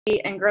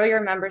and grow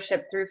your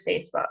membership through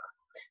Facebook.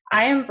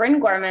 I am Bryn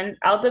Gorman,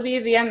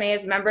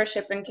 LWVMA's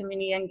Membership and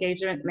Community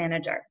Engagement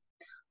Manager.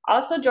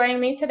 Also joining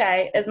me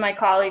today is my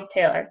colleague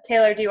Taylor.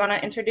 Taylor, do you want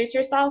to introduce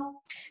yourself?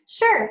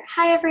 Sure.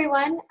 Hi,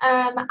 everyone.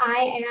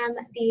 I am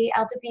the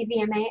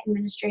LWVMA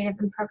Administrative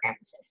and Program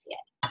Associate.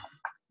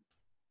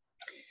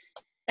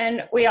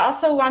 And we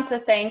also want to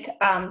thank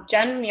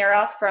Jen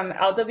Mura from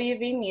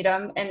LWV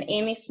Needham and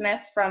Amy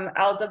Smith from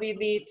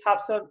LWV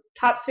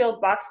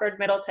Topsfield Boxford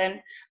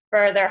Middleton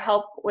for their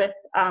help with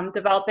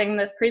developing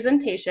this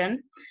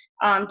presentation.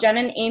 Jen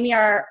and Amy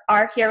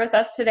are here with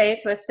us today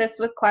to assist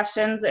with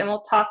questions, and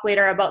we'll talk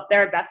later about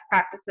their best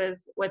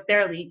practices with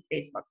their league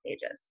Facebook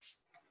pages.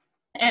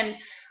 And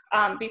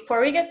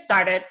before we get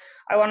started,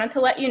 I wanted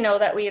to let you know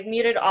that we have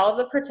muted all of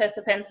the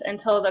participants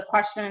until the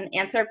question and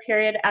answer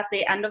period at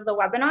the end of the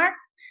webinar.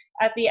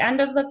 At the end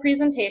of the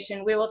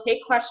presentation, we will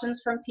take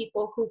questions from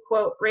people who,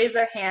 quote, raise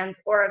their hands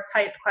or have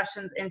typed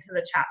questions into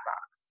the chat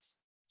box.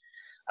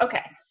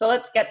 Okay, so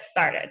let's get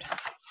started.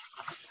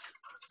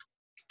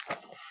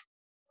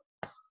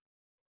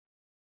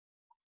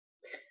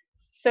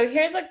 So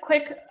here's a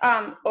quick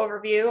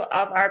overview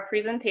of our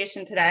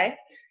presentation today.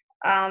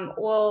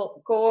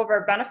 We'll go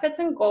over benefits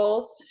and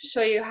goals,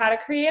 show you how to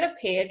create a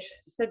page,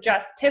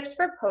 suggest tips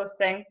for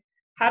posting,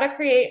 how to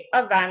create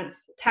events,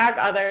 tag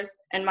others,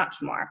 and much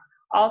more.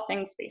 All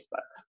things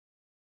Facebook.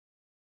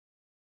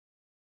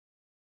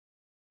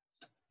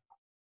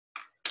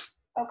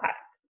 Okay,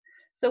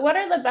 so what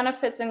are the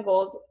benefits and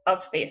goals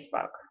of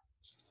Facebook?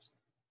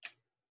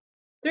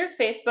 Through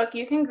Facebook,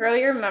 you can grow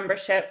your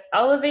membership,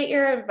 elevate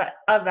your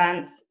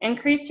events,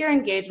 increase your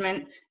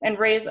engagement, and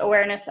raise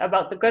awareness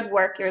about the good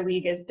work your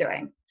league is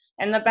doing.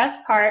 And the best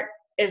part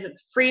is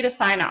it's free to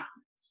sign up.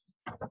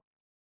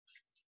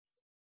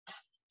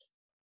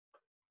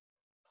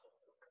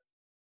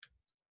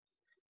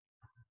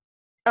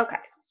 Okay,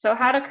 so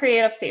how to create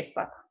a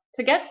Facebook.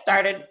 To get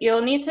started,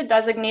 you'll need to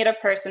designate a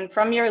person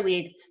from your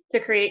league to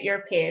create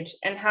your page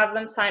and have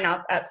them sign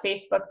up at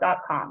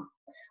facebook.com.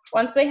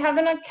 Once they have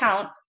an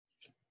account,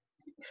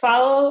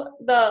 follow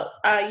the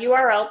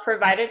URL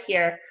provided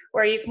here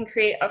where you can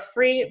create a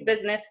free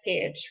business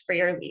page for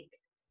your league.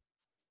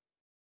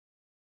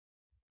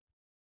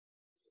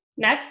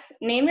 Next,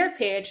 name your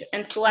page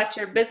and select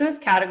your business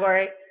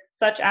category,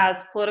 such as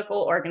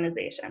political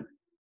organization.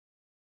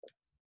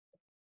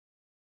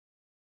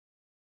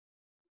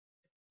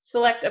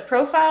 Select a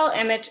profile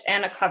image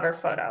and a cover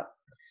photo.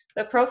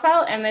 The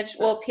profile image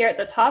will appear at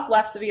the top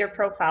left of your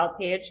profile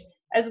page,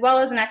 as well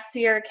as next to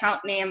your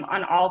account name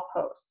on all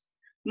posts.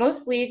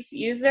 Most leagues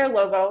use their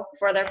logo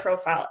for their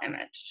profile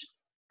image.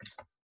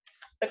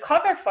 The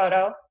cover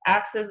photo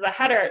acts as the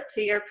header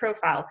to your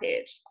profile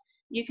page.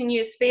 You can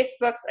use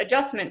Facebook's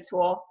adjustment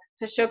tool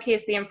to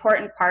showcase the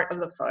important part of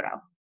the photo.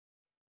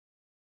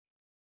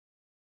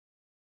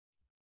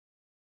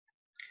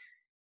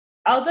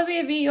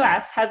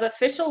 LWVUS has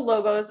official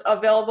logos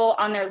available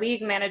on their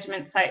league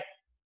management site.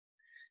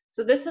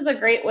 So this is a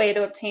great way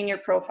to obtain your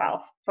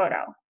profile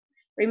photo.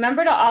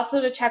 Remember to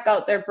also check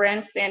out their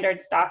brand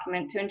standards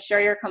document to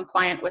ensure you're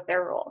compliant with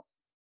their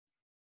rules.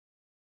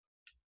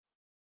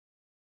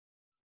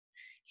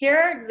 Here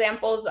are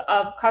examples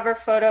of cover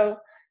photo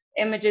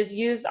images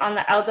used on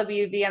the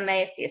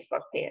LWVMA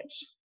Facebook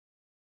page.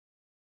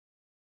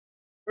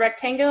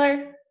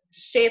 Rectangular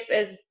shape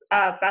is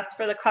best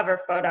for the cover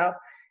photo,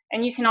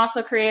 and you can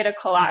also create a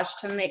collage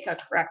to make a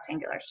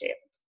rectangular shape.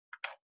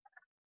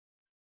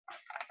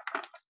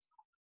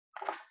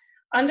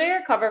 Under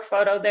your cover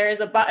photo, there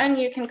is a button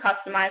you can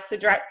customize to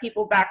direct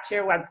people back to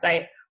your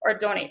website or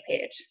donate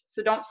page,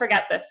 so don't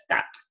forget this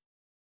step.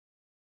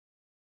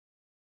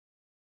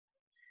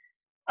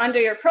 Under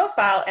your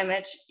profile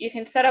image, you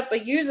can set up a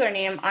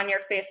username on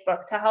your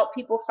Facebook to help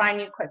people find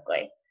you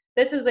quickly.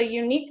 This is a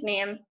unique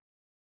name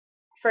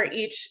for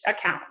each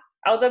account.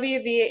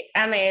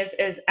 LWVMA's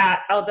is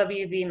at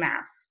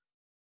LWVMass.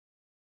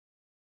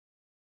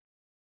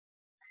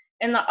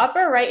 In the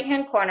upper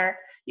right-hand corner,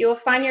 you will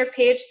find your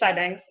page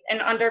settings,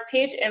 and under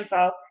page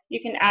info,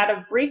 you can add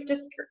a brief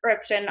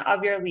description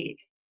of your league.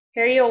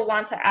 Here you'll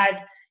want to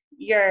add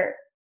your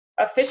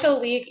official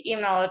league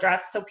email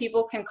address so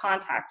people can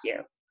contact you.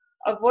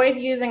 Avoid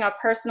using a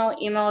personal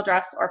email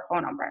address or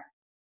phone number.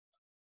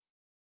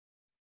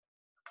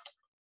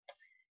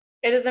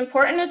 It is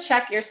important to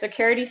check your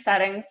security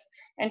settings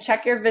and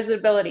check your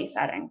visibility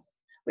settings.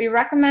 We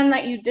recommend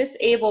that you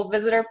disable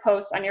visitor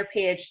posts on your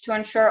page to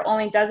ensure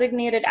only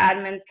designated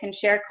admins can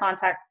share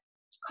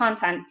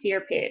content to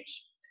your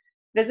page.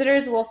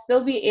 Visitors will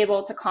still be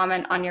able to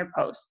comment on your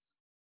posts.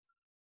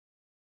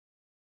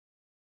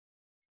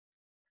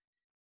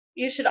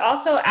 You should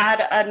also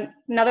add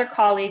another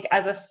colleague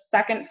as a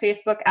second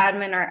Facebook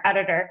admin or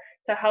editor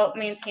to help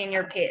maintain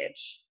your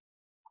page.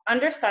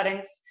 Under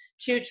settings,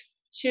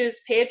 choose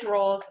page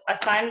roles,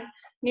 assign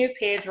new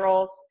page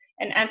roles,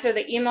 and enter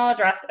the email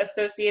address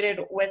associated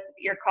with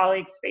your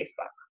colleague's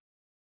Facebook.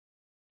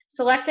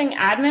 Selecting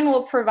admin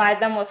will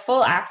provide them with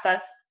full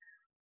access,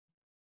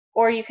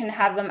 or you can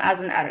have them as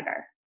an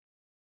editor.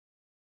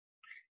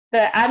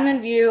 The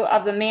admin view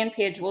of the main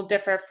page will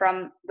differ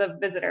from the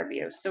visitor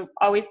view, so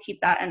always keep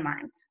that in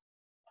mind.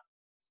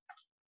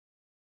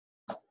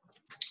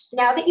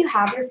 Now that you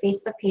have your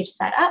Facebook page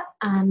set up,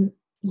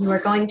 you are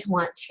going to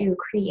want to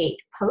create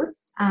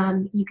posts.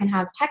 You can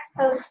have text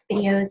posts,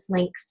 videos,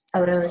 links,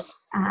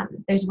 photos.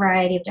 There's a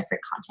variety of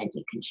different content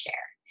you can share.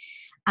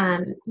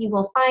 You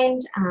will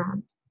find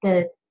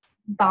the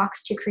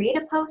box to create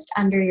a post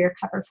under your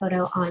cover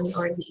photo on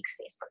your league's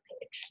Facebook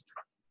page.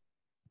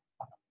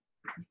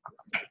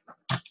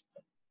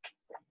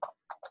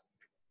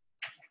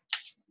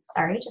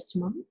 Sorry, just a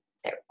moment.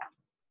 There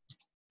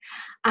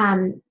we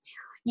go.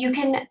 You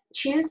can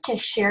choose to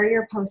share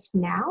your post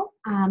now,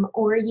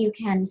 or you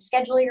can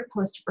schedule your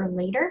post for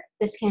later.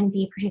 This can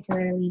be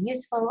particularly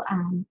useful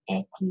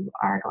if you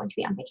are going to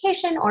be on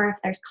vacation or if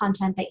there's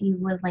content that you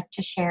would like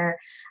to share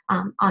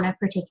on a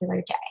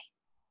particular day.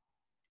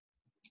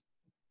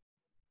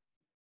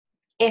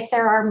 If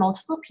there are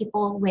multiple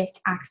people with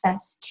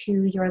access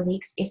to your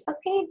league's Facebook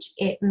page,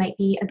 it might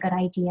be a good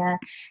idea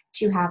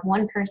to have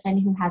one person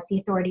who has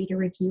the authority to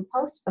review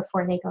posts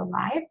before they go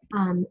live.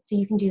 So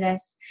you can do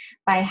this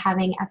by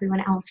having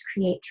everyone else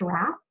create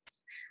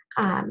drafts,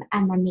 and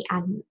then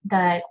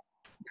the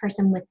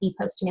person with the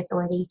posting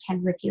authority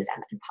can review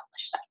them and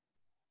publish them.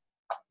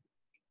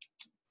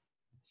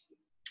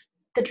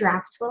 The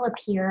drafts will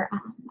appear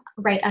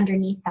right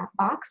underneath that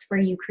box where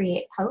you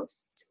create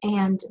posts,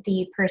 and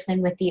the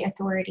person with the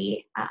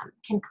authority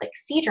can click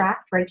See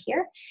Draft right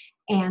here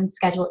and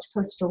schedule it to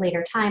post at a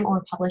later time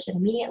or publish it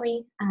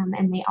immediately.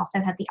 And they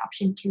also have the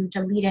option to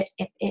delete it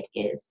if it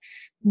is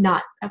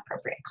not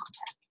appropriate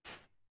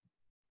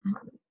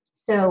content.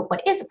 So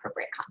what is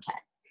appropriate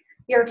content?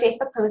 Your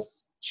Facebook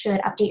posts should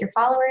update your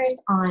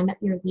followers on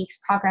your league's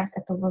progress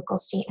at the local,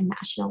 state, and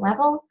national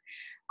level.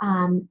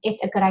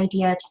 It's a good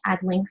idea to add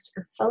links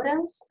or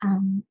photos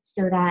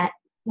so that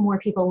more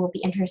people will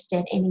be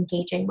interested in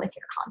engaging with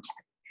your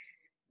content.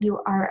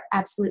 You are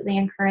absolutely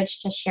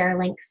encouraged to share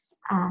links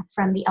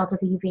from the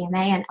LWVMA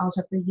and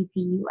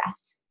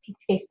LWVUS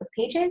Facebook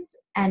pages,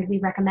 and we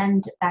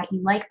recommend that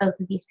you like both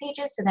of these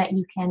pages so that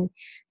you can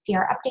see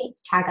our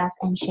updates, tag us,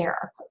 and share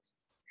our posts.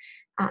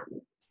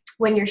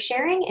 When you're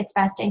sharing, it's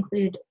best to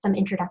include some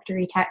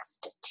introductory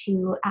text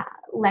to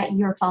let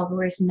your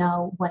followers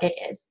know what it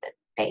is that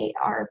they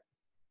are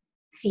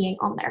seeing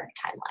on their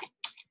timeline.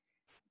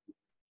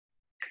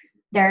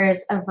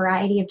 There's a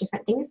variety of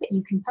different things that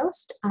you can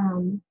post.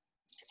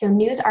 So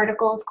news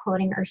articles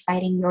quoting or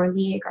citing your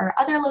league or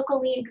other local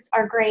leagues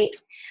are great.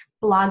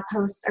 Blog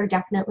posts are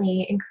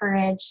definitely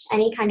encouraged.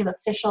 Any kind of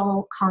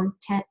official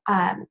content,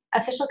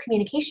 official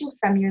communication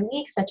from your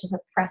league, such as a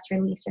press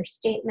release or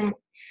statement,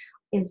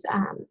 is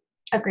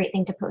a great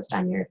thing to post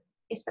on your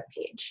Facebook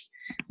page.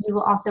 You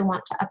will also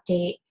want to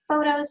update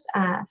photos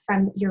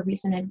from your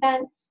recent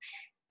events,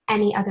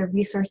 any other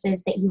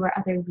resources that you or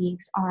other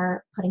leagues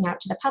are putting out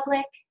to the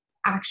public,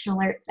 action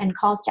alerts and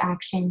calls to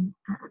action,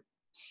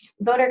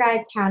 voter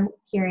guides, town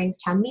hearings,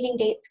 town meeting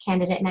dates,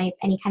 candidate nights,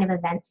 any kind of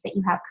events that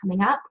you have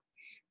coming up.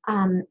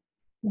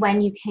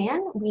 When you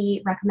can,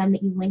 we recommend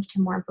that you link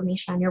to more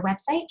information on your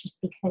website just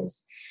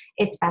because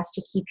it's best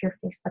to keep your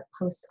Facebook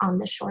posts on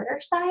the shorter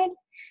side.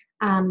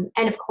 And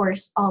of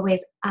course,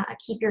 always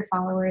keep your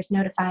followers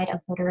notified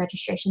of voter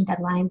registration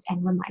deadlines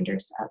and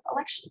reminders of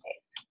election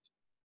days.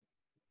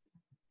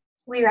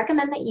 We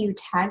recommend that you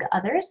tag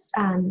others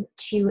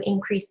to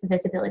increase the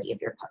visibility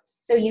of your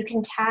posts. So you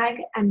can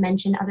tag and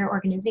mention other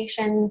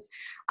organizations,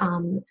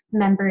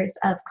 members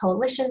of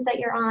coalitions that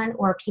you're on,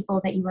 or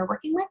people that you are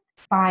working with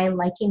by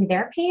liking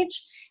their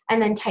page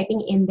and then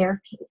typing in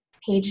their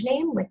page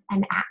name with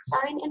an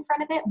 @ in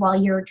front of it while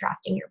you're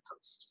drafting your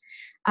post.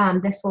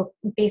 This will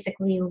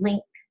basically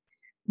link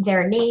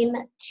their name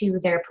to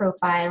their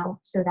profile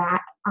so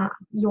that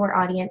your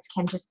audience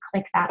can just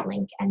click that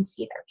link and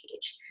see their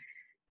page.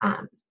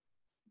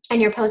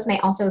 And your post may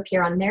also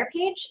appear on their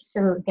page,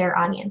 so their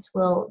audience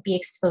will be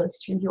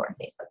exposed to your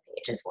Facebook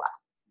page as well.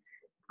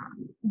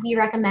 We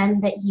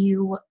recommend that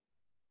you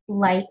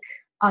like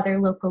other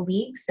local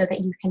leagues so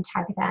that you can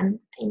tag them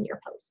in your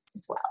posts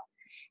as well.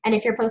 And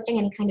if you're posting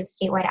any kind of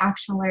statewide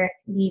action alert,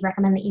 we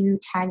recommend that you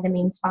tag the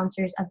main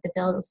sponsors of the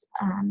bills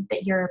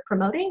that you're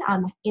promoting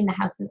in the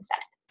House and the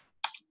Senate.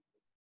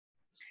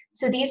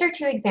 So these are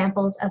two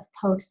examples of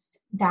posts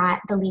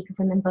that the League of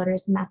Women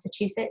Voters in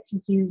Massachusetts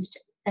used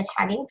the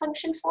tagging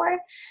function for.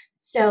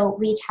 So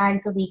we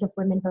tagged the League of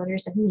Women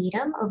Voters of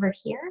Needham over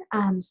here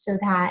so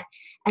that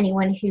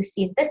anyone who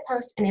sees this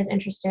post and is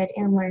interested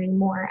in learning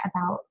more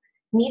about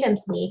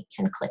Needham's league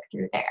can click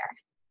through there.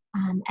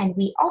 And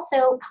we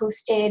also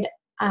posted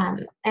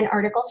an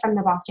article from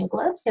the Boston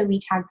Globe. So we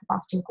tagged the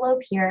Boston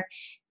Globe here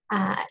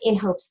in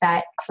hopes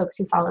that folks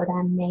who follow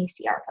them may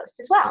see our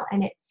post as well.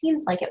 And it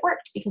seems like it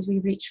worked because we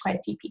reached quite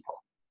a few people.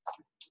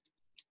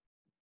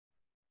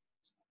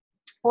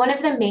 One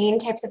of the main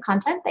types of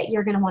content that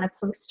you're going to want to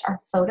post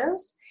are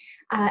photos.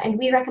 And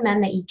we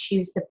recommend that you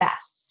choose the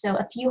best. So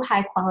a few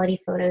high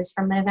quality photos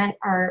from an event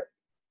are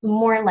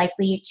more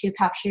likely to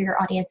capture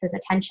your audience's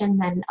attention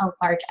than a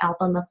large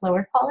album of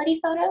lower quality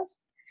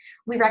photos.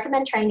 we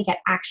recommend trying to get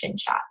action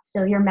shots.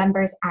 So your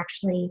members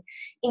actually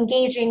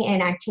engaging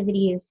in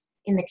activities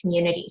in the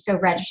community. So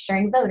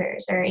registering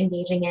voters or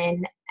engaging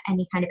in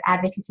any kind of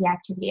advocacy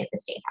activity at the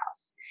State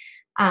House.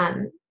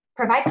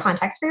 Provide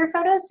context for your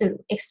photos, so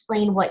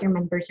explain what your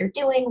members are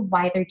doing,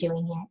 why they're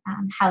doing it,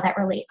 how that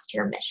relates to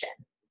your mission.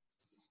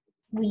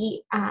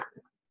 We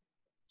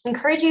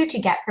encourage you to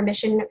get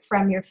permission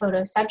from your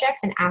photo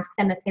subjects and ask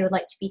them if they would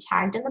like to be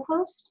tagged in the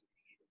post.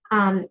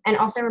 And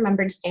also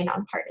remember to stay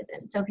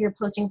nonpartisan. So if you're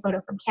posting a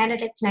photo from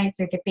candidates' nights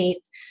or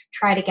debates,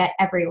 try to get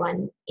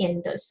everyone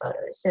in those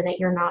photos so that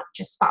you're not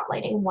just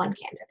spotlighting one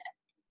candidate.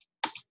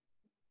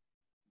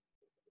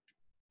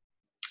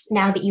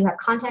 Now that you have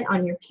content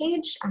on your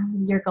page,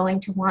 you're going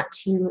to want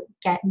to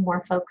get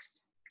more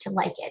folks to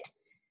like it.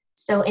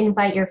 So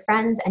invite your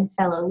friends and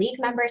fellow league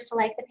members to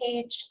like the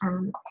page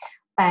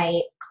by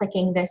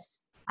clicking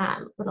this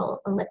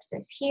little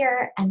ellipsis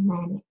here and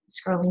then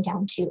scrolling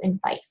down to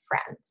invite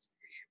friends.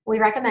 We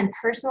recommend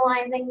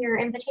personalizing your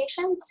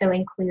invitation, so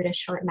include a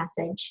short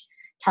message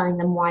telling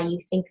them why you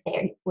think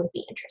they would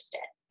be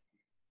interested.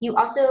 You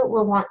also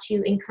will want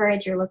to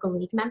encourage your local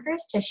league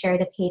members to share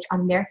the page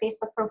on their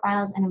Facebook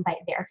profiles and invite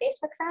their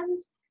Facebook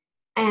friends.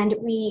 And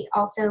we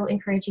also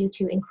encourage you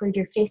to include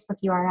your Facebook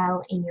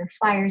URL in your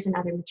flyers and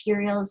other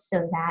materials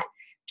so that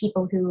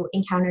people who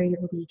encounter your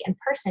league in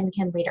person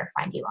can later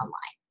find you online.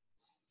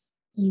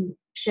 You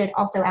should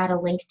also add a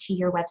link to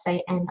your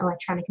website and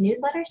electronic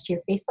newsletters to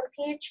your Facebook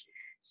page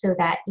so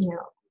that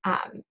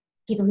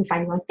people who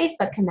find you on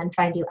Facebook can then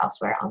find you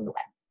elsewhere on the web.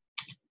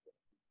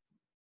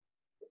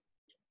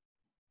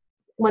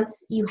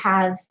 Once you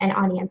have an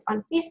audience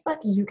on Facebook,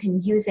 you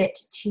can use it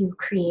to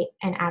create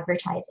and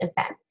advertise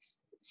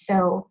events.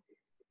 So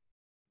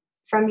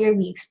from your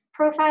league's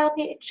profile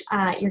page,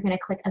 you're going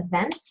to click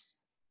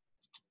Events.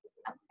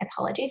 Oh,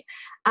 apologies.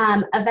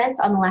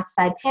 Events on the left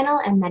side panel,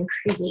 and then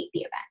create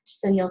the event.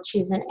 So you'll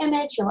choose an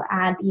image, you'll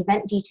add the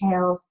event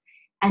details,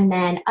 and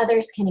then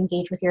others can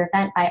engage with your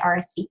event by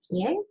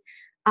RSVPing.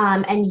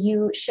 And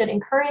you should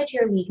encourage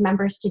your league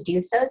members to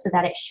do so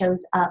that it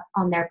shows up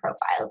on their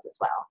profiles as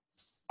well.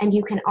 And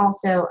you can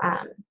also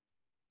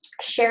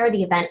share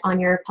the event on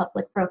your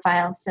public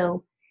profile.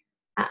 So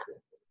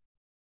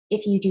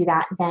if you do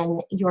that, then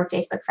your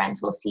Facebook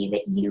friends will see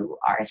that you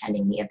are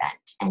attending the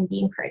event and be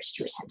encouraged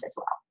to attend as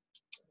well.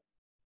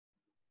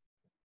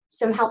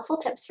 Some helpful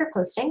tips for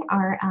posting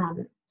are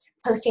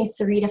posting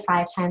 3 to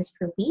 5 times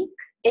per week.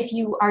 If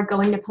you are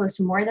going to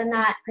post more than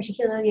that,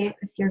 particularly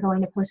if you're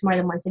going to post more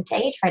than once a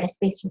day, try to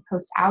space your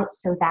posts out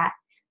so that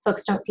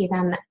folks don't see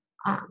them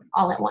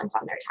all at once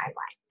on their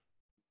timeline.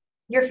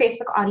 Your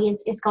Facebook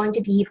audience is going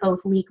to be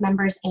both league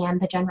members and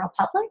the general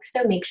public,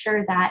 so make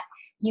sure that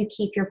you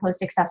keep your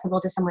posts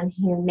accessible to someone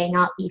who may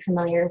not be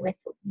familiar with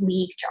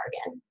league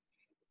jargon.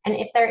 And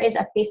if there is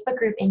a Facebook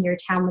group in your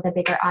town with a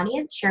bigger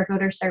audience, share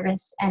voter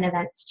service and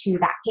events to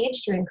that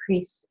page to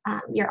increase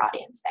your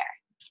audience there.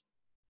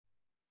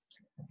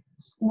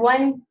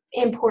 One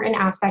important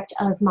aspect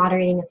of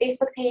moderating a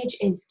Facebook page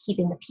is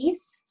keeping the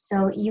peace.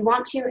 So you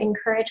want to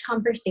encourage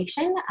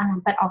conversation,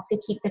 but also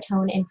keep the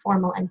tone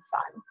informal and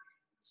fun.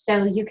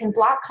 So you can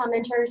block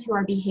commenters who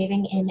are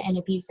behaving in an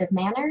abusive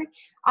manner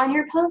on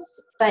your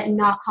posts, but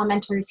not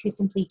commenters who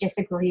simply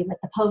disagree with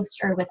the post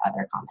or with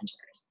other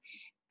commenters.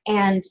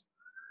 And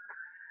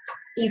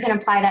you can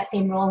apply that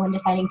same rule when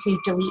deciding to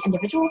delete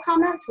individual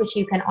comments, which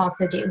you can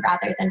also do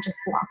rather than just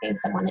blocking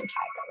someone entirely.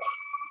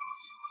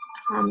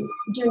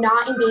 Do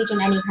not engage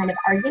in any kind of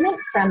argument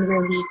from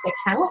your league's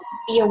account.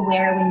 Be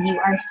aware when you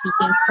are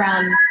speaking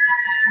from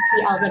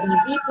the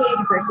LWV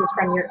page versus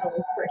from your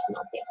own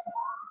personal Facebook.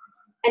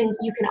 And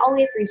you can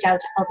always reach out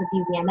to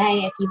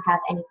LWVMA if you have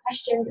any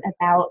questions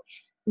about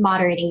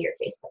moderating your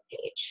Facebook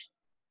page.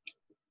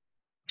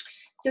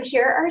 So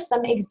here are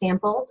some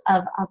examples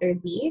of other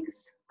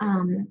leagues.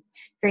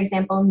 For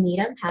example,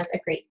 Needham has a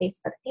great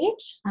Facebook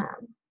page.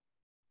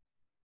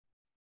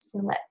 So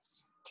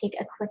let's take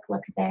a quick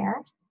look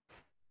there.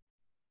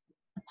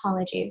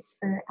 Apologies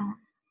for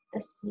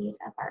the speed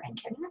of our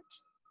internet.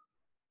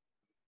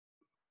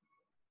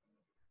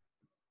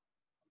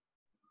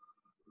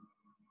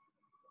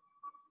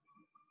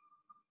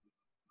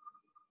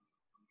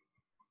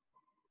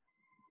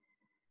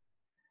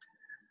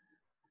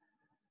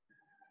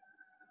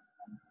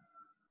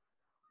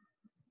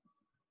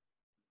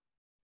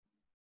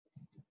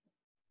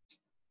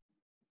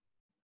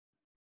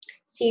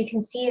 So you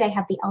can see they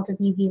have the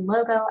LWV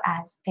logo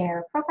as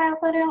their profile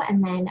photo,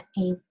 and then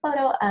a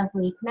photo of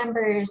league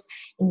members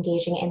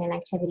engaging in an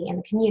activity in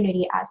the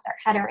community as their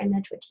header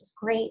image, which is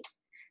great.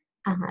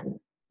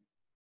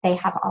 They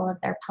have all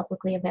of their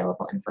publicly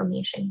available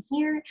information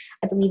here.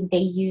 I believe they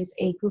use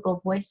a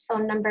Google Voice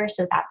phone number,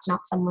 so that's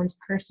not someone's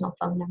personal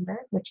phone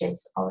number, which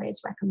is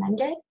always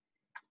recommended.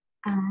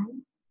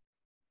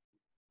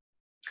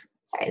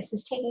 Sorry, this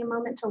is taking a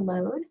moment to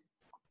load.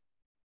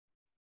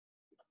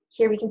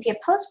 Here we can see a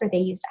post where they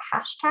used a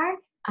hashtag,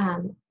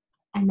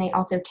 and they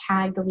also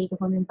tagged the League of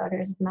Women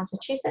Voters of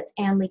Massachusetts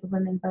and League of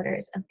Women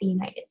Voters of the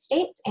United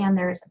States, and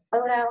there's a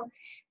photo.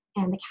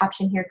 And the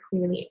caption here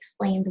clearly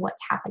explains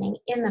what's happening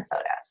in the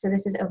photo. So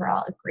this is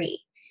overall a great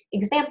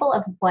example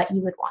of what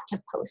you would want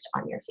to post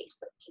on your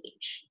Facebook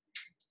page.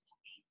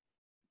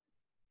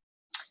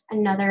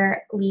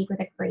 Another league with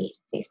a great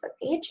Facebook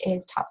page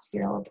is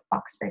Topsfield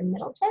Boxford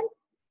Middleton.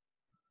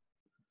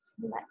 So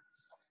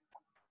let's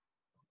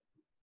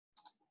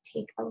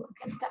take a look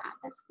at that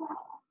as well.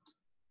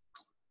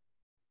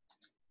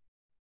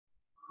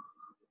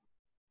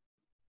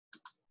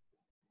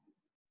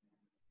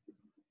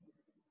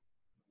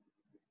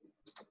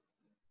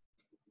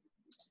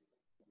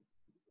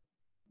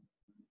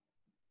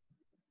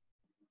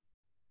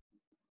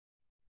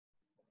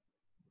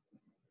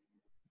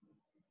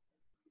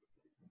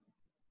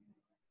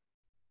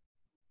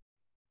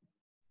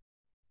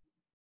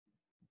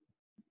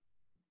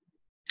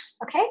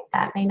 Okay,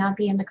 that may not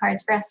be in the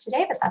cards for us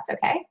today, but that's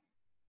okay.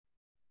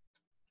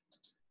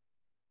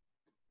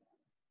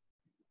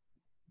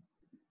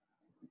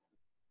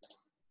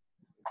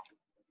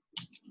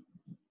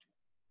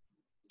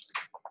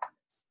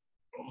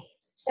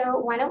 So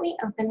why don't we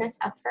open this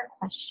up for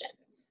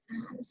questions?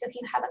 So if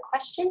you have a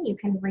question, you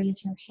can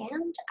raise your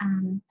hand.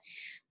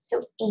 So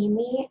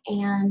Amy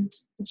and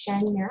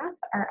Jen Miroff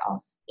are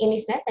also, Amy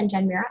Smith and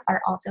Jen Miroff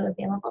are also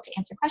available to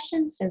answer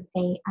questions. So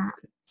they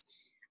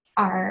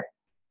are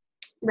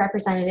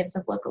representatives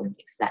of local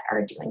leagues that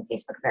are doing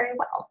Facebook very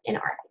well, in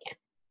our opinion.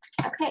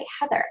 Okay,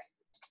 Heather.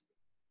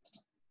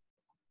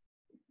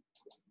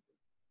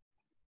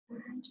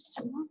 Just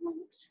a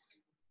moment.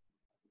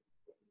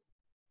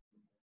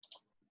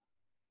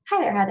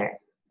 Hi there, Heather.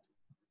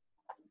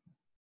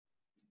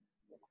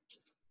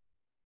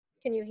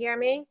 Can you hear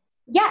me?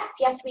 Yes,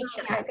 yes, we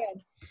can. Okay,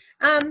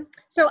 good.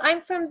 So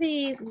I'm from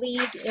the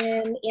league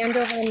in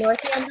Andover and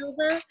North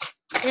Andover,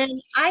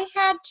 and I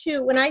had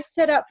to, when I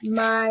set up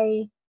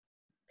my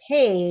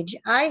page,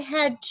 I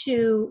had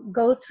to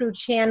go through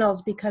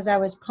channels because I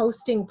was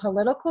posting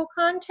political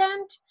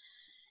content.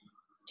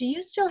 Do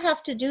you still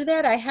have to do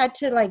that? I had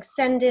to like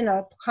send in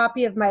a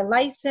copy of my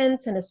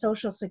license and a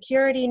social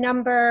security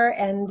number,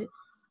 and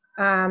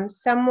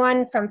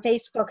someone from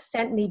Facebook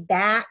sent me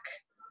back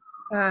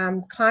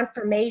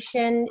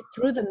confirmation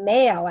through the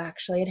mail.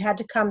 Actually, it had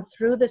to come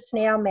through the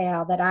snail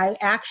mail that I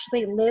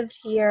actually lived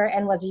here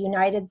and was a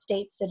United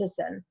States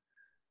citizen.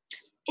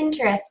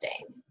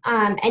 Interesting.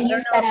 And you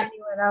set up,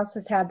 anyone else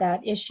has had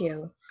that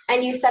issue.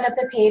 And you set up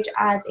the page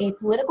as a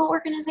political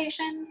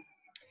organization?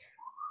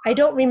 I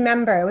don't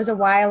remember. It was a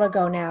while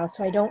ago now,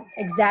 so I don't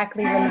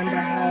exactly remember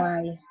how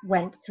I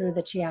went through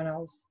the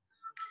channels.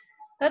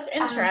 That's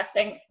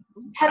interesting.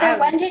 Heather,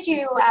 when did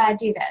you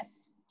do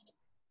this?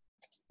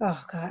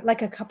 Oh God,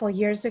 like a couple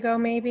years ago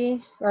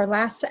maybe, or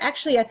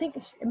actually I think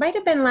it might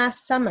have been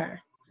last summer.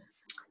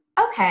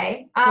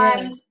 Okay.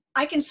 Yeah.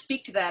 I can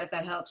speak to that if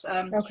that helps.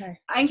 Okay.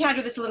 I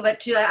encountered this a little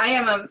bit too.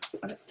 I'm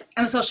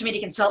a social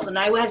media consultant, and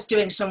I was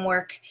doing some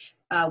work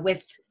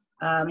with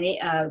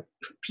a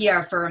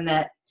PR firm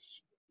that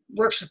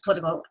works with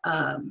political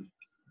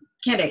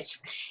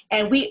candidates,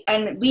 and we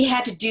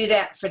had to do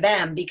that for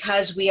them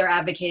because we are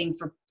advocating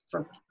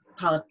for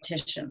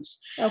politicians.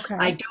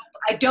 Okay.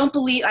 I don't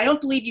believe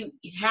you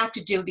have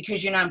to do it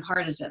because you're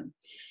nonpartisan.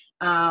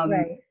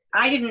 Right.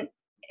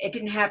 It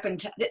didn't happen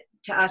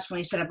to us when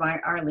we set up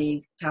our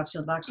league,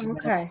 Topsfield Boxing.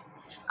 Okay.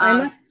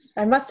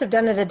 I must have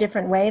done it a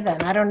different way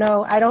then. I don't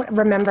know. I don't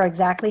remember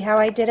exactly how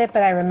I did it,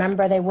 but I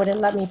remember they wouldn't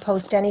let me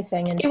post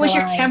anything until it was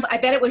your I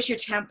bet it was your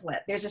template.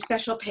 There's a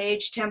special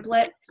page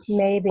template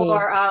maybe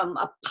for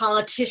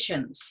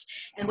politicians.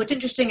 And what's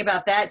interesting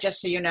about that,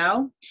 just so you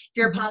know, if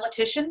you're a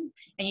politician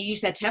and you use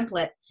that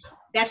template,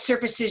 that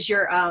surfaces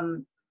your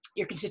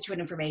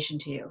constituent information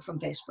to you from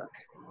Facebook.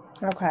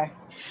 Okay.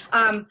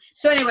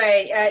 So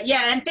anyway,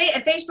 yeah, and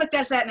Facebook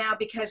does that now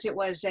because it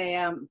was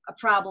a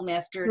problem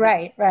after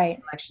the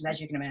election,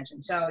 as you can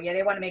imagine. So yeah,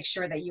 they want to make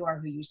sure that you are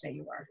who you say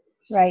you are.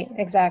 Right.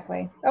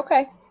 Exactly.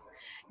 Okay.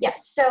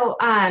 Yes. So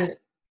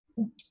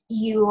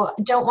you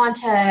don't want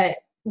to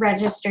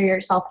register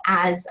yourself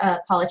as a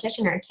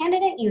politician or a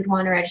candidate. You'd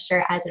want to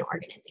register as an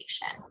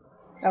organization.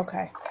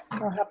 Okay.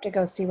 I'll have to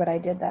go see what I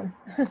did then.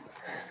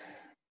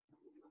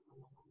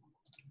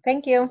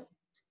 Thank you.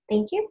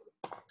 Thank you.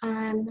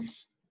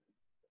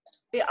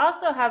 We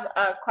also have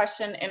a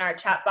question in our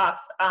chat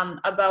box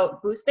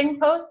about boosting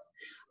posts.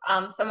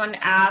 Someone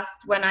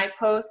asked, when I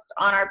post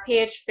on our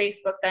page,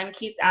 Facebook then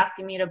keeps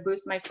asking me to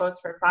boost my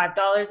post for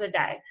 $5 a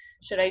day.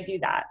 Should I do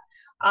that?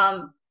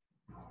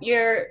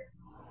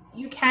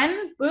 You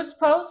can boost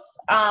posts.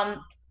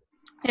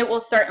 It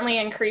will certainly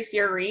increase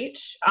your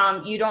reach.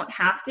 You don't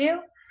have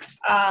to.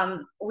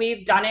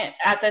 We've done it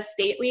at the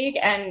state league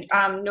and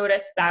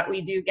noticed that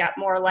we do get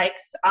more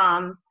likes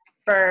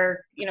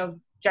for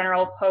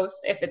general posts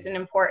if it's an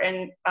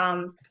important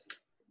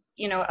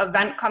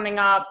event coming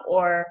up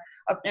or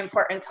an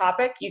important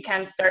topic. You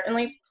can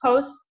certainly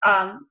post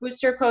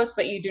boost your post,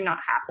 but you do not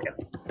have to.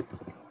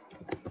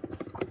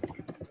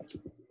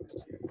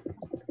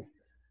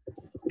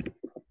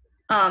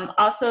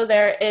 Also,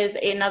 there is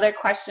another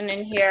question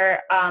in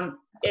here.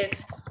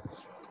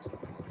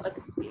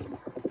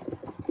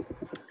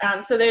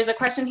 So there's a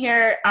question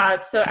here.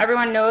 So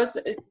everyone knows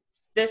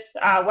this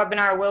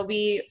webinar will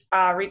be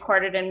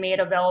recorded and made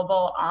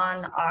available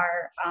on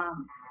our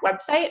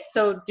website.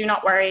 So do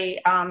not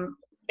worry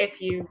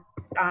if you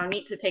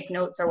need to take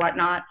notes or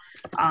whatnot.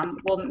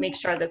 We'll make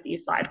sure that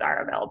these slides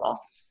are available.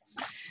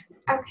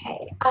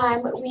 Okay,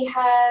 we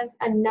have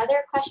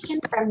another question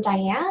from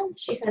Diane.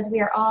 She says, we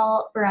are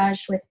all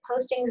barraged with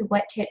postings.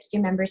 What tips do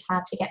members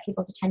have to get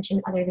people's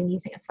attention other than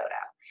using a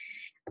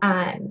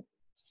photo?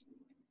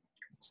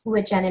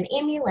 Would Jen and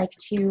Amy like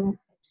to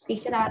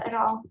speak to that at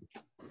all?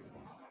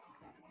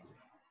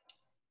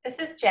 This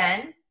is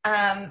Jen.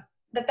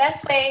 The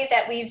best way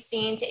that we've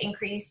seen to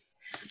increase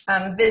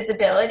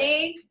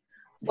visibility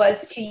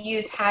was to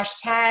use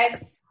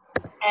hashtags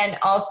and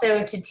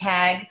also to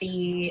tag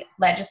the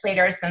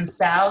legislators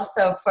themselves.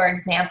 So for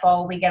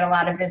example, we get a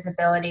lot of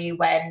visibility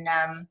when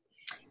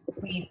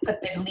we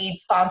put the lead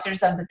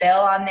sponsors of the bill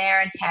on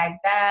there and tag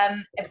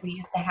them if we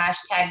use the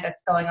hashtag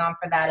that's going on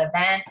for that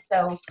event.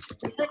 So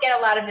we usually get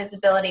a lot of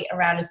visibility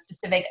around a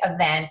specific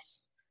event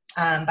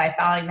by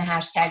following the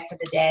hashtag for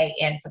the day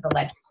and for the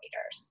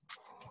legislators.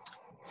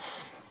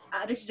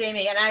 This is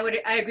Amy, and I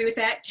agree with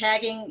that.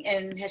 Tagging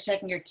and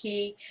hashtagging are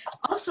key.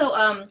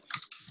 Also,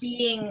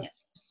 being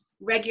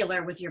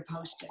regular with your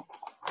posting.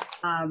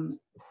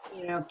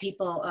 You know,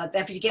 people,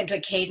 after you get into a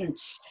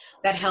cadence,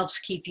 that helps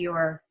keep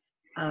your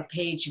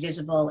page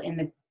visible in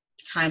the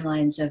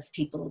timelines of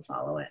people who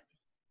follow it.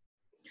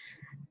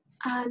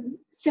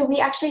 So we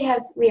actually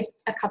have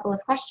a couple of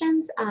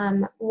questions.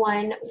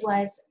 One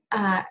was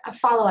a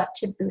follow-up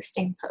to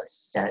boosting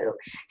posts. So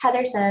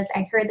Heather says,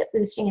 I heard that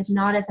boosting is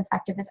not as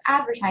effective as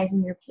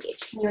advertising your page.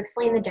 Can you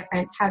explain the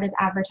difference? How does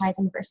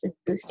advertising versus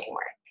boosting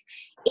work?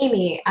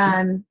 Amy,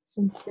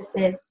 since this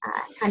is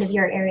kind of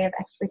your area of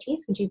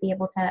expertise, would you be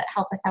able to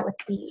help us out with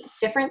the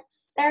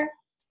difference there?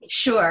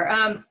 Sure.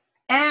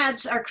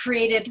 Ads are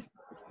created,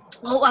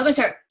 well, I'm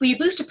sorry, when you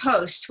boost a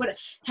post, what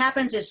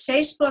happens is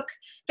Facebook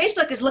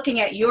is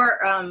looking at your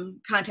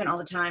content all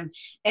the time,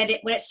 and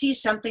when it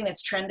sees something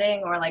that's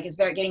trending or like is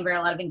getting a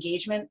lot of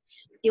engagement,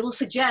 it will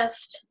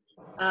suggest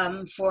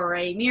for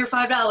a mere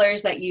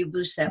 $5 that you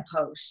boost that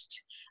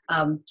post.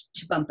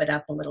 To bump it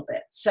up a little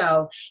bit.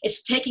 So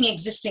it's taking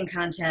existing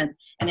content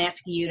and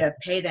asking you to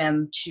pay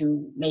them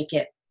to make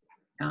it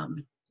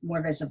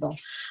more visible.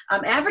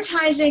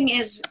 Advertising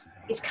is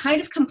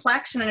kind of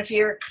complex, and I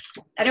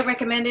don't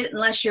recommend it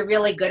unless you're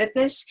really good at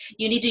this.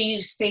 You need to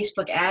use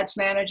Facebook Ads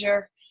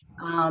Manager.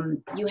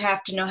 You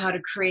have to know how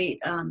to create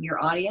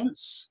your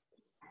audience.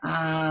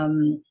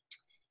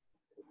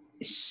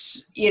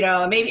 You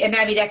know,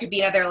 maybe that could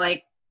be another,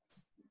 like,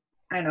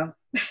 I don't know,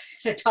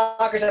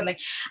 talk or something.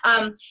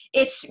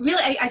 It's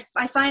really,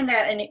 I find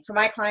that, and for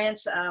my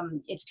clients,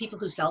 it's people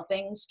who sell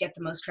things get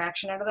the most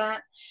traction out of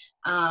that.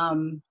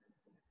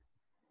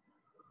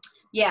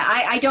 Yeah,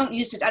 I don't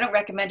use it. I don't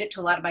recommend it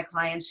to a lot of my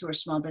clients who are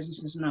small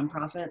businesses and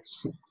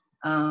nonprofits.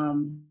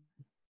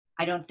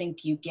 I don't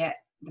think you get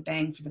the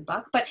bang for the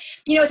buck, but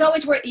you know, it's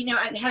always worth, you know,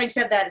 and having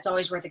said that, it's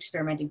always worth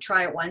experimenting.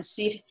 Try it once,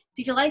 see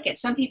if you like it.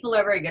 Some people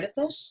are very good at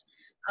this.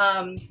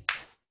 You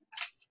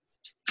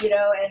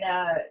know, and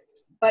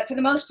but for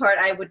the most part,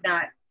 I would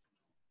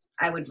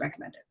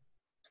recommend it.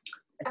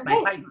 It's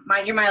okay.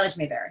 Your mileage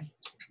may vary.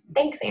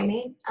 Thanks,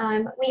 Amy.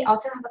 We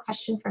also have a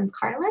question from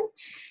Carlin.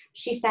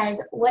 She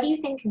says, what do you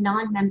think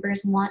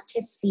non-members want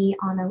to see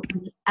on a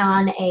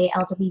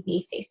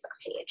LWV Facebook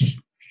page?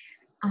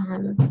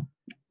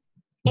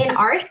 In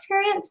our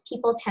experience,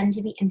 people tend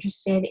to be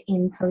interested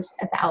in posts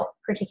about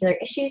particular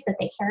issues that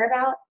they care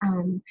about.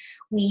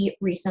 We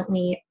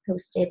recently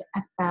posted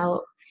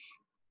about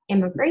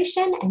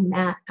immigration, and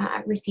that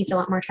received a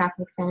lot more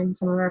traffic than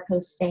some of our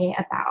posts say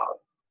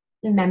about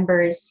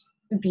members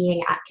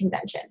being at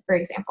convention, for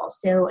example.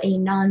 So a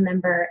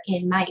non-member,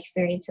 in my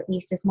experience at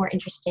least, is more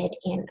interested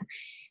in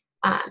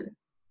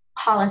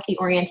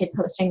policy-oriented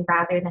posting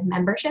rather than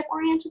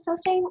membership-oriented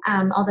posting,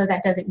 although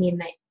that doesn't mean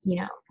that, you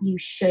know, you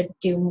should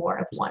do more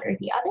of one or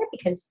the other,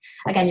 because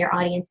again, your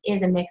audience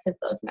is a mix of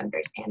both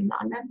members and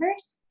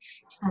non-members.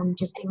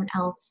 Does anyone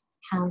else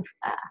have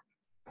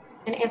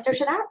an answer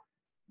to that?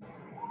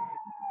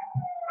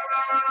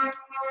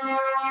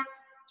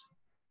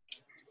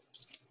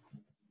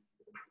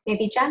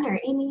 Maybe Jen or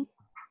Amy?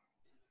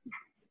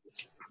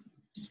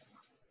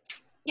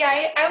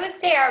 Yeah, I would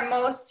say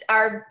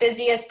our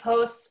busiest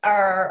posts,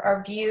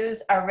 our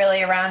views are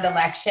really around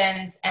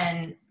elections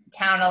and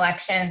town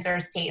elections or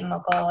state and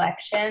local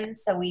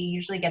elections. So we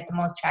usually get the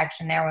most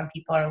traction there when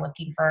people are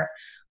looking for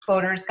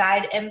voters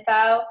guide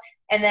info.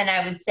 And then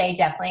I would say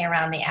definitely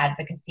around the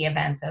advocacy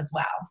events as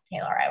well.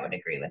 Taylor, I would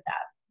agree with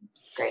that.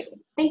 Great,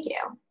 thank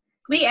you.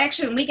 We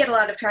actually, when we get a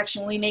lot of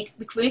traction, we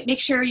make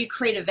sure you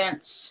create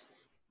events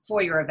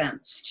for your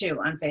events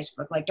too on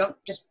Facebook. Like, don't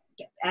just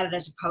add it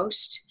as a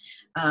post.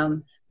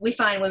 We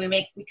find when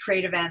we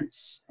create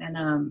events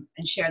and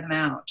share them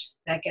out,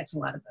 that gets a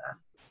lot of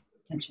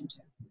attention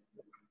too.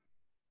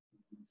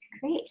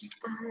 Great.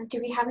 Do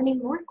we have any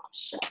more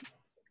questions?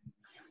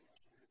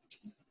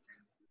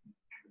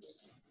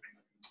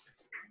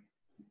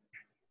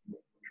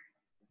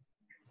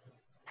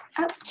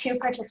 Oh, 2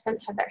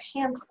 participants have their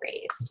hands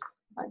raised.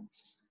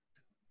 Let's.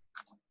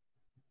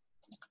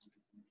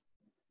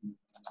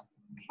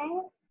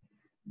 Okay.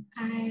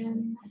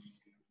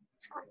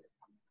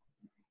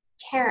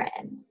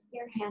 Karen,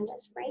 your hand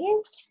is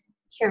raised.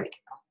 Here we go.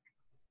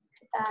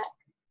 Put that.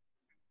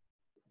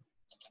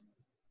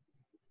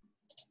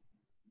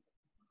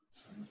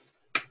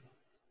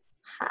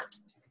 Huh.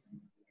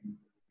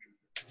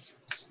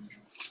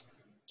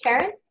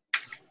 Karen?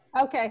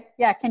 Okay,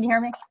 yeah, can you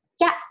hear me?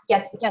 Yes,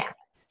 yes, we can. Yes.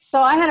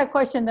 So I had a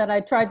question that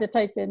I tried to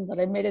type in, but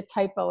I made a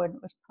typo and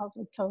it was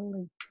probably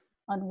totally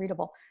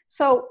unreadable.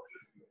 So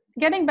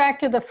getting back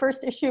to the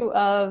first issue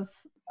of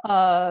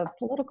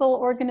political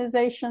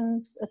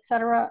organizations, et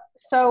cetera.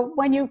 So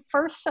when you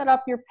first set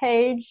up your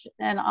page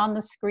and on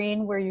the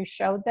screen where you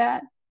showed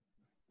that,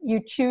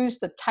 you choose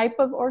the type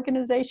of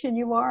organization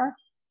you are.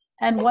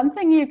 And one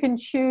thing you can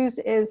choose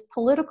is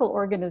political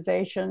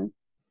organization,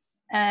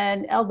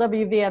 and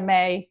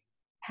LWVMA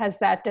has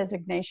that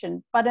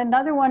designation. But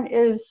another one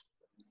is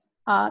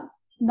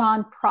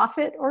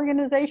nonprofit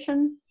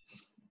organization.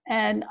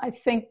 And I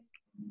think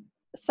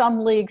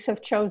some leagues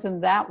have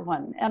chosen that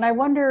one. And I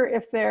wonder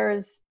if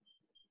there's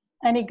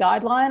any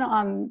guideline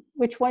on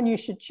which one you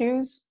should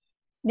choose.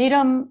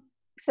 Needham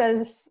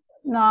says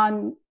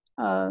nonprofit,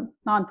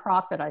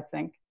 I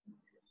think.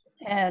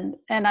 And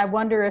I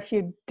wonder if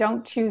you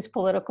don't choose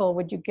political,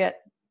 would you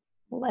get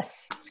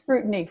less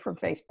scrutiny from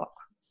Facebook?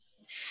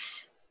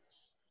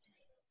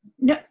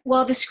 No,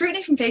 well, the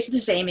scrutiny from Facebook,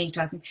 this is Amy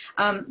talking.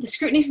 The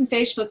scrutiny from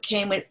Facebook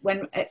came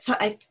when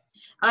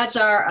odds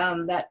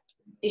are that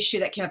issue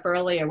that came up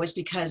earlier was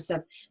because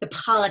the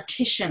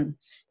politician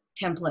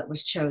template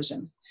was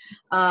chosen.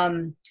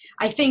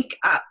 I think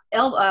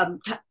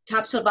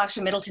Topsfield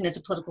Boxer Middleton is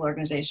a political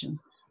organization.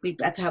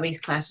 That's how we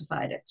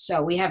classified it.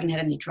 So we haven't had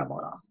any trouble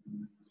at all.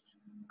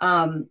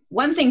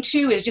 One thing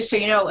too is, just so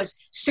you know, is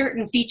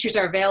certain features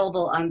are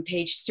available on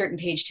certain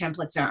page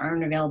templates that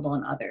aren't available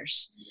on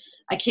others.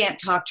 I can't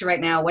talk to right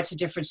now what's the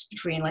difference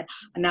between like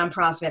a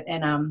nonprofit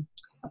and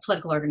a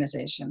political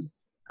organization.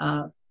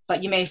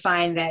 But you may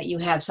find that you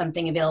have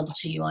something available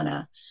to you on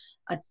a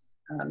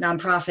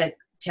nonprofit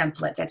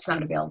template that's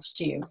not available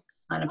to you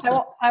on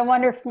a. I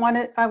wonder if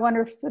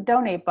the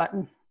donate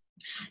button.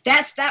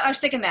 I was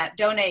thinking that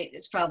donate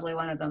is probably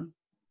one of them.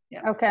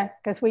 Yeah. Okay,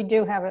 because we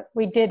did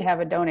have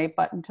a donate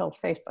button until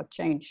Facebook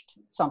changed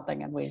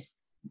something, and we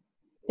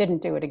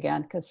didn't do it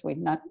again because we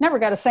never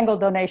got a single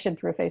donation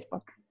through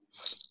Facebook.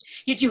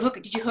 Did you hook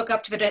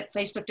up to the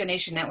Facebook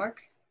donation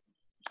network?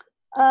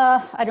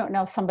 I don't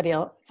know. Somebody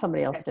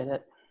else did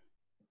it.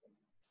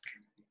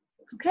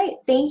 Okay,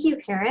 thank you,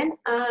 Karen.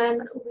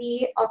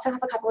 We also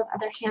have a couple of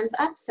other hands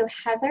up. So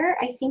Heather,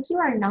 I think you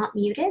are not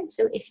muted.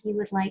 So if you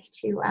would like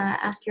to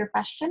ask your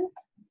question.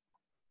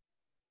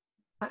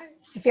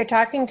 If you're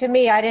talking to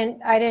me, I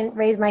didn't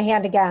raise my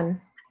hand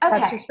again. Okay.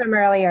 That's just from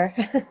earlier.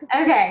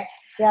 Okay.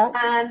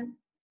 Yeah.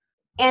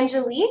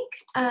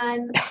 Angelique,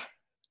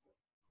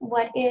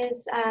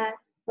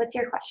 what's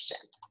your question?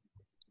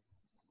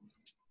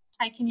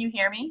 Hi, can you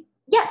hear me?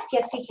 Yes,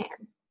 we can.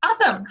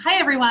 Awesome. Hi,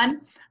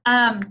 everyone.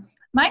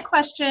 My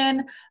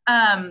question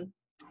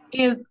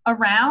is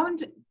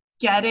around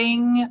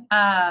getting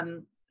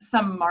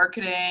some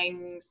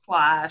marketing /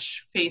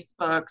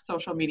 Facebook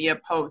social media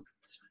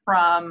posts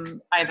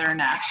from either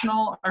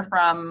national or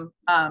from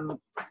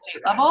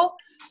state level.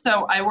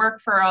 So I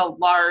work for a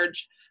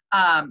large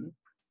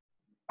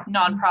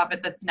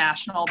nonprofit that's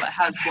national but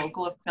has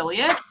local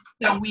affiliates.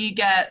 So we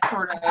get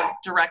sort of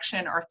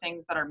direction or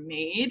things that are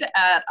made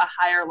at a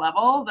higher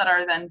level that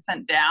are then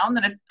sent down.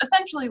 Then it's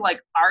essentially like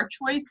our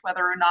choice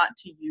whether or not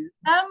to use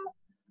them.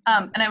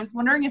 And I was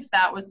wondering if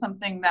that was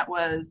something that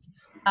was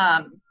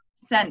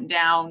sent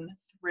down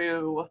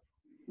through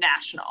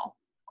national,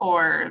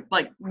 or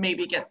like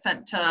maybe get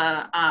sent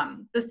to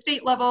the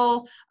state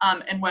level,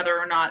 and whether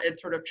or not it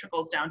sort of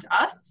trickles down to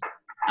us.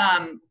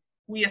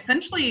 We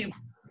essentially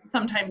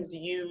sometimes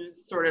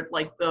use sort of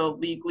like the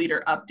league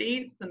leader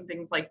updates and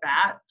things like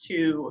that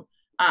to,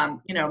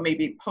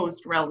 maybe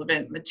post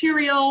relevant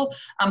material.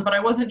 But I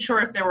wasn't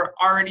sure if there were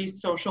already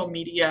social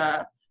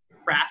media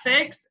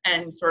graphics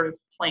and sort of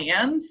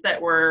plans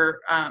that were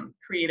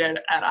created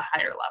at a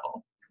higher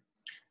level.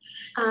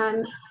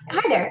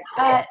 Hi there.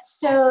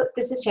 So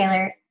this is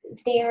Taylor.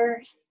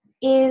 There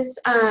is,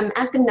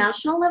 at the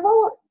national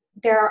level,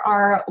 there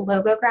are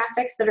logo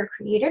graphics that are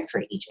created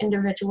for each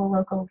individual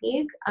local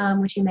league,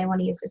 which you may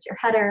want to use as your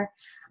header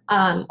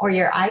or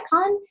your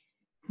icon.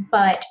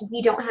 But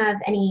we don't have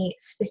any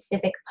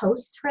specific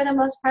posts for the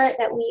most part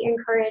that we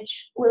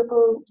encourage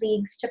local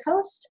leagues to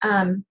post.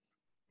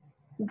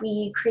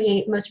 We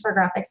create most of our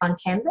graphics on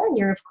Canva, and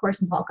you're of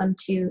course welcome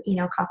to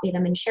copy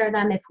them and share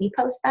them if we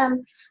post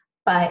them.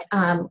 But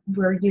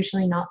we're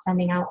usually not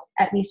sending out,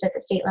 at least at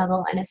the state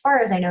level, and as far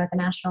as I know at the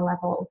national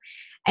level,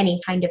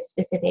 any kind of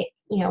specific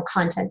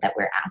content that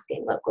we're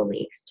asking local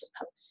leagues to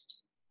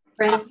post.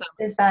 Bryn, Awesome.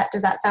 does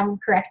that sound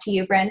correct to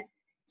you, Bryn?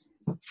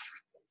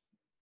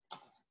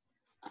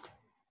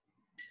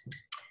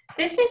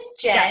 This is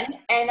Jen,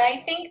 and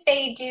I think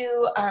they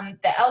do,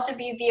 the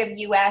LWV of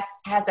US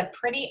has a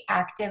pretty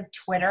active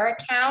Twitter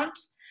account.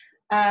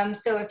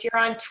 So if you're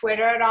on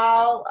Twitter at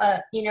all,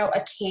 you know,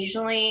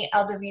 occasionally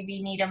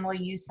LWV Needham will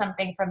use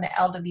something from the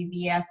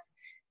LWV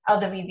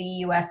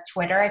US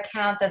Twitter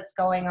account that's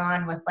going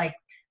on with, like,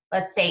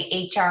 let's say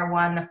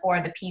HR1, the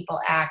For the People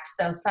Act.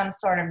 So some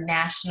sort of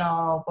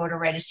national voter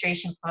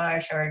registration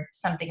push or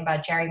something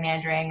about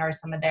gerrymandering or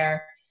some of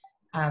their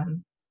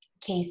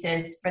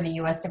cases for the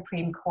US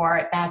Supreme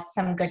Court. That's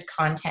some good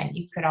content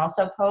you could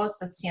also post.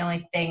 That's the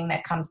only thing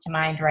that comes to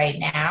mind right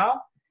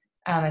now,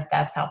 if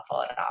that's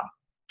helpful at all.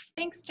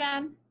 Thanks,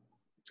 Jen.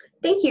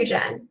 Thank you,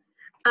 Jen.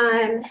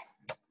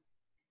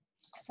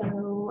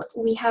 So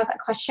we have a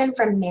question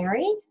from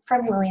Mary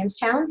from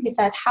Williamstown who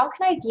says, how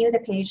can I view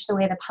the page the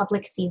way the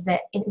public sees it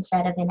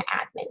instead of an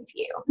admin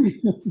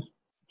view?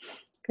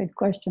 Good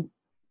question.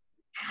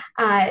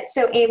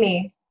 So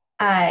Amy,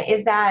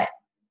 is that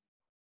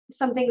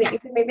something that you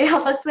can maybe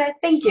help us with?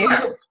 Thank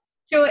you.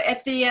 So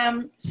at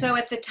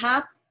the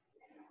top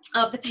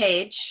of the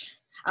page,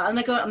 I'm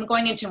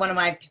going into one of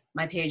my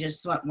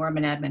pages, so where I'm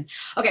an admin.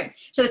 Okay,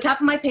 so the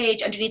top of my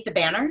page, underneath the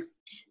banner,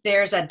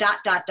 there's a ...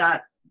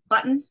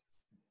 button.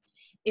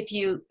 If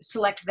you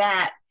select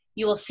that,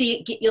 you'll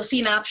see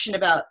an option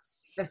about,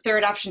 the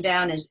third option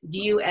down is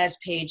View as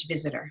Page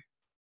Visitor.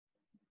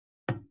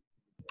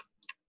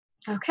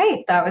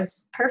 Okay, that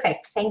was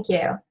perfect. Thank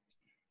you.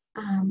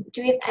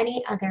 Do we have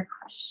any other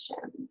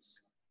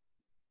questions?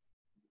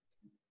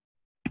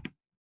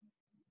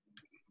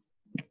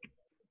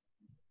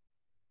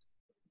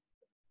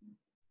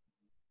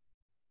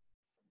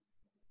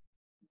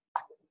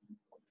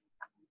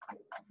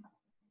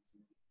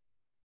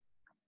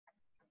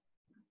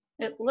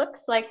 It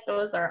looks like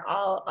those are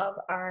all of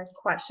our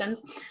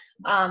questions.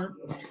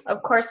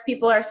 Of course,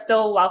 people are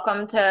still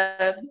welcome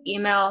to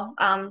email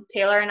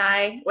Taylor and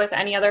I with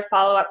any other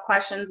follow-up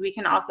questions. We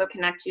can also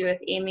connect you with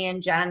Amy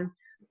and Jen.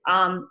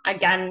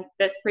 Again,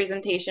 this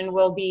presentation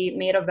will be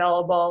made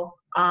available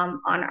on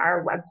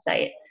our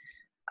website.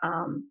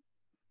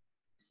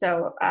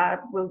 So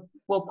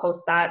we'll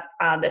post that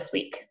this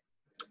week.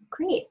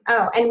 Great.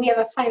 Oh, and we have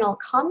a final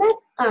comment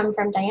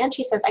from Diane.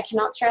 She says, I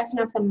cannot stress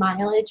enough the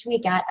mileage we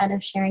get out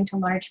of sharing to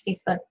large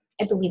Facebook.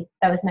 I believe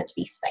that was meant to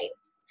be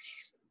sites.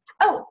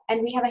 Oh,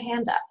 and we have a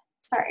hand up.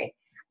 Sorry.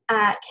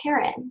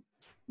 Karen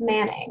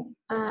Manning.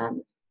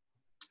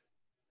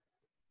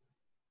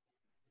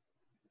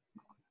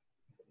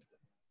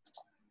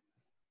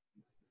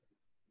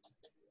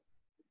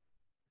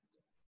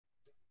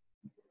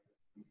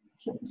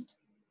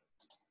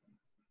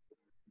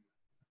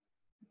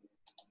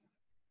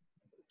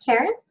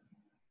 Karen?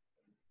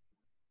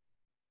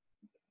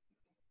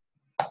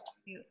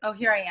 Oh,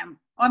 here I am.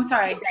 Oh, I'm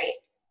sorry. Great.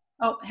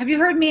 Oh, have you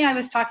heard me? I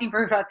was talking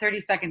for about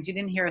 30 seconds. You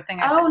didn't hear a thing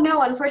I said. Oh,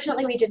 no,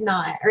 unfortunately we did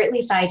not, or at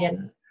least I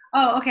didn't.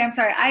 Oh, okay. I'm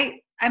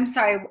sorry. I'm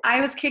sorry.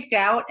 I was kicked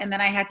out and then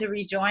I had to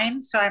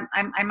rejoin. So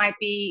I might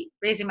be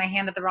raising my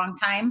hand at the wrong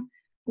time.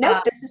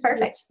 Nope, this is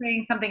perfect.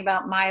 Saying something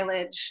about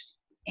mileage,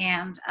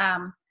 and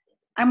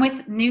I'm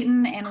with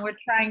Newton and we're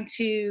trying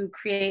to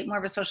create more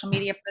of a social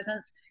media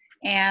presence.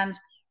 And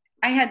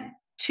I had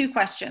two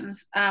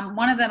questions.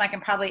 One of them I can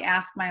probably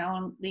ask my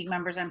own league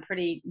members. I'm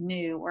pretty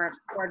new, or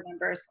board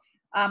members.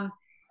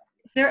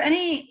 Is there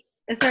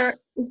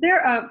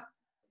a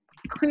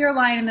clear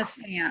line in the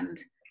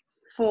sand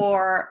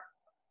for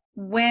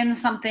when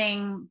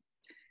something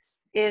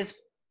is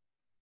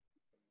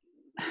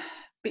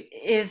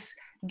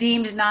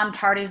deemed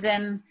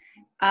nonpartisan?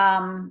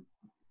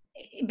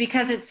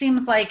 Because it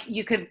seems like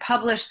you could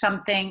publish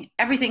something,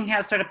 everything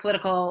has sort of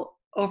political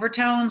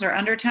overtones or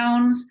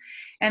undertones.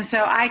 And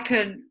so I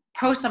could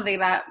post something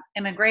about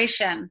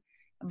immigration,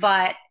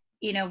 but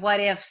you know, what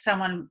if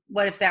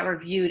that were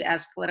viewed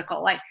as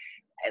political? Like,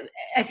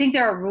 I think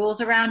there are rules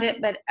around it,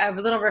 but a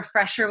little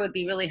refresher would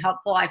be really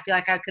helpful. I feel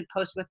like I could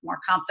post with more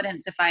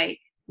confidence if I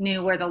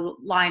knew where the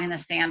line in the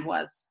sand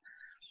was.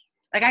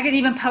 Like, I could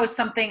even post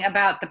something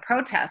about the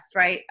protests,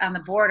 right, on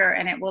the border,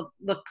 and it will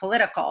look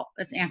political.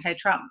 It's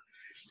anti-Trump.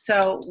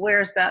 So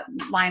where's that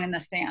line in the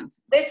sand?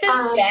 This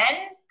is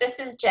Jen. This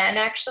is Jen,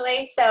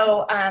 actually.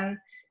 So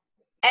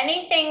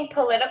anything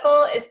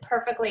political is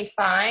perfectly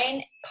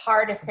fine.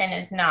 Partisan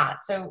is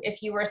not. So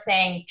if you were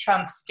saying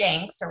Trump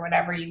stinks or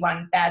whatever you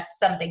want, that's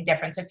something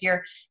different. So if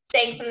you're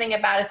saying something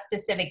about a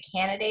specific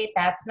candidate,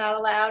 that's not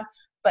allowed.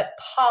 But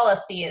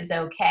policy is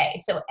okay.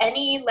 So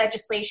any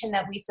legislation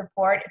that we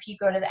support, if you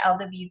go to the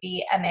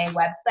LWVMA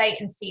website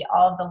and see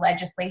all of the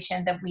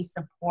legislation that we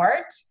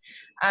support,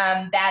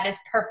 that is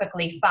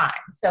perfectly fine.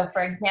 So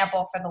for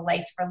example, for the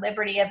Lights for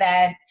Liberty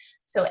event,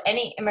 so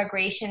any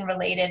immigration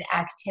related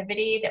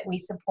activity that we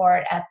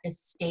support at the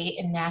state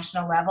and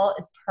national level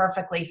is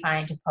perfectly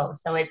fine to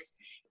post. So it's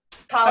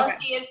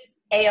policy is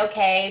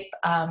A-okay,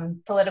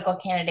 political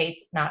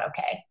candidates not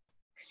okay.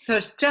 So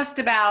it's just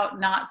about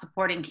not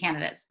supporting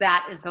candidates.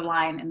 That is the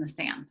line in the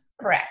sand.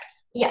 Correct.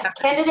 Yes,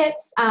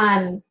 candidates,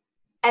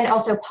 and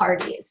also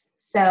parties.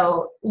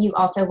 So you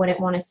also wouldn't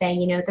want to say,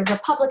 you know, the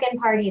Republican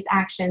Party's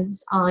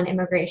actions on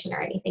immigration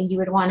or anything. You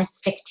would want to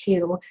stick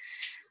to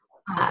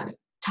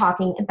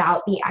talking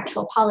about the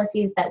actual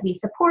policies that we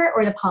support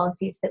or the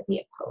policies that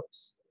we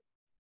oppose.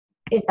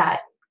 Is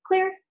that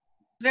clear?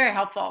 Very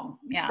helpful.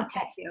 Yeah. Okay.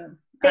 Thank you.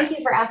 Thank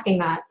you for asking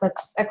that.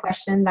 That's a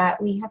question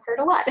that we have heard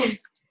a lot.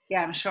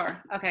 Yeah, I'm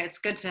sure. Okay, it's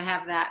good to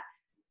have that,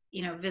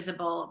 you know,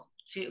 visible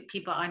to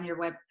people on your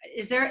web.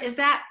 Is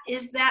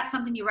that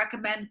something you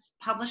recommend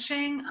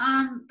publishing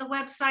on the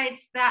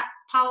websites, that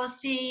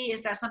policy?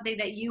 Is that something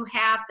that you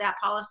have, that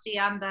policy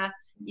on the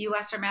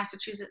US or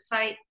Massachusetts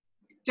site?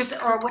 Just,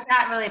 or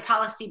not really a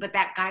policy, but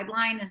that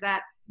guideline, is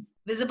that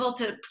visible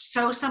to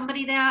show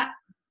somebody that?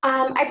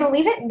 I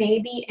believe it may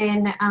be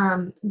in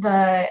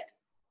the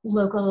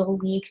local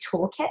league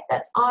toolkit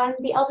that's on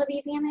the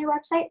LWVMA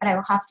website, but I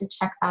will have to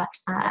check that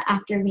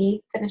after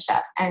we finish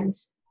up and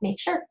make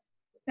sure.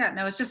 Yeah,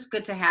 no, it's just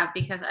good to have,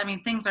 because I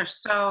mean, things are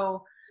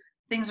so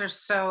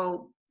what's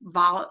the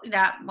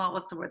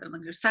word I'm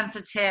looking for?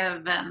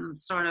 Sensitive and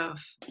sort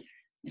of,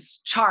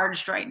 it's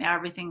charged right now.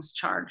 Everything's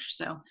charged.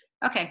 So,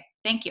 okay,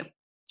 thank you.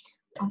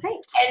 All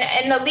right.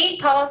 And the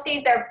league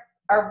policies are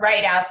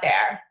right out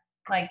there.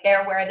 Like,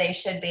 they're where they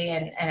should be.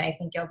 And I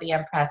think you'll be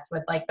impressed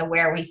with like the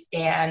where we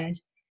stand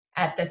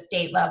at the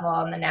state level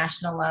and the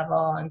national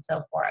level and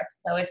so forth.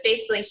 So it's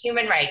basically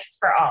human rights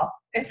for all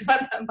is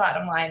what the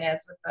bottom line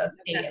is with the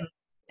state and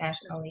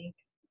national league.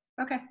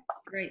 Okay,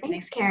 great.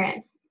 Thanks,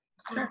 Karen.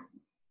 Sure.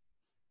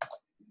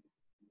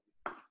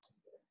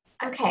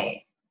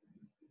 Okay.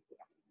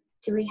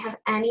 Do we have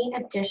any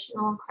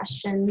additional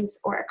questions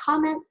or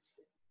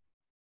comments?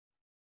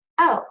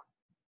 Oh,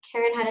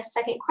 Karen had a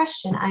second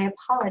question. I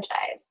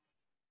apologize.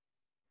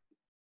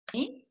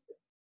 Me?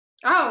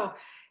 Oh,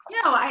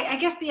 no, I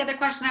guess the other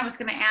question I was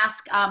going to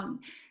ask,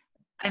 I'm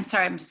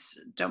sorry, I'm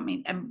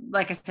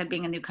like I said,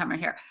 being a newcomer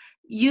here.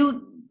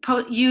 You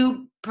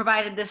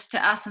provided this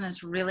to us, and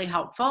it's really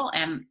helpful,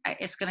 and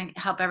it's going to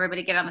help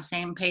everybody get on the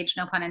same page,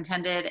 no pun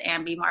intended,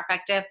 and be more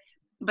effective.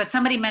 But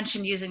somebody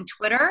mentioned using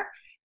Twitter,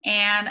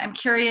 and I'm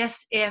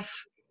curious if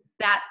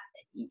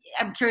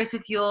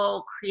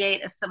you'll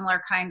create a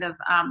similar kind of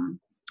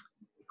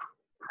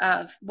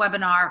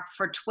webinar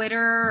for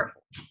Twitter,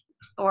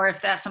 or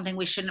if that's something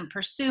we shouldn't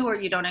pursue or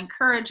you don't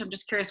encourage. I'm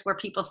just curious where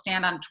people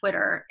stand on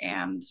Twitter,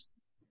 and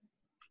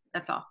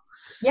that's all.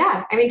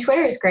 Yeah, I mean,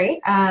 Twitter is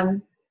great. I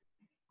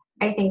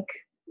think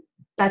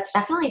that's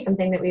definitely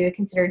something that we would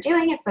consider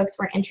doing if folks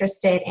were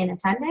interested in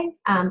attending.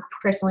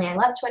 Personally, I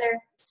love Twitter.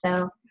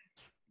 So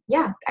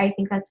yeah, I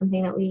think that's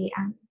something that we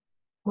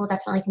will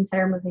definitely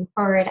consider moving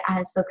forward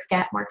as folks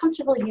get more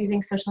comfortable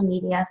using social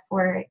media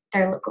for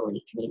their local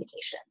league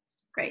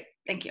communications. Great,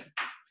 thank you.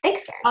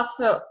 Thanks, Karen.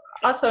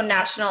 Also,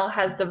 National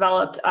has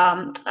developed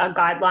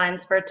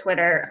guidelines for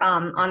Twitter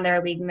on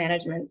their league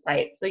management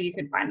site, so you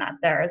can find that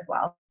there as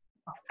well.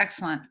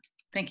 Excellent,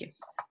 thank you.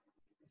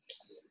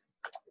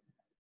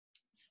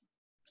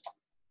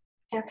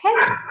 Okay.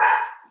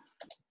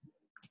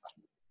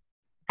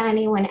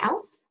 Anyone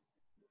else?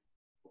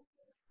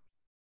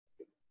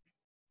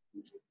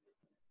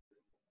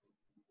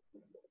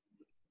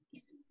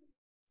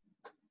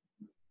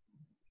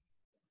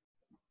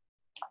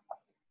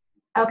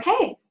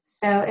 Okay,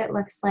 so it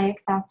looks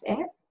like that's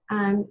it.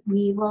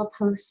 We will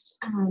post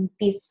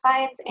these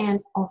slides and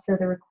also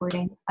the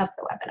recording of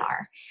the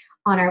webinar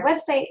on our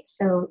website,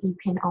 so you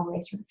can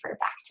always refer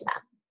back to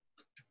them.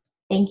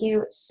 Thank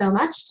you so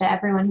much to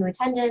everyone who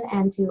attended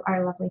and to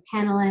our lovely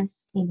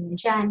panelists, Amy and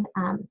Jen,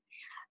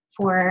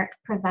 for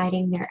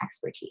providing their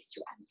expertise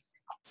to us.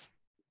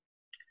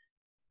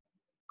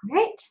 All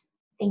right,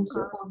 thank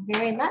you all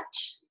very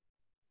much.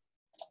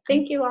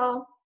 Thank you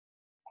all.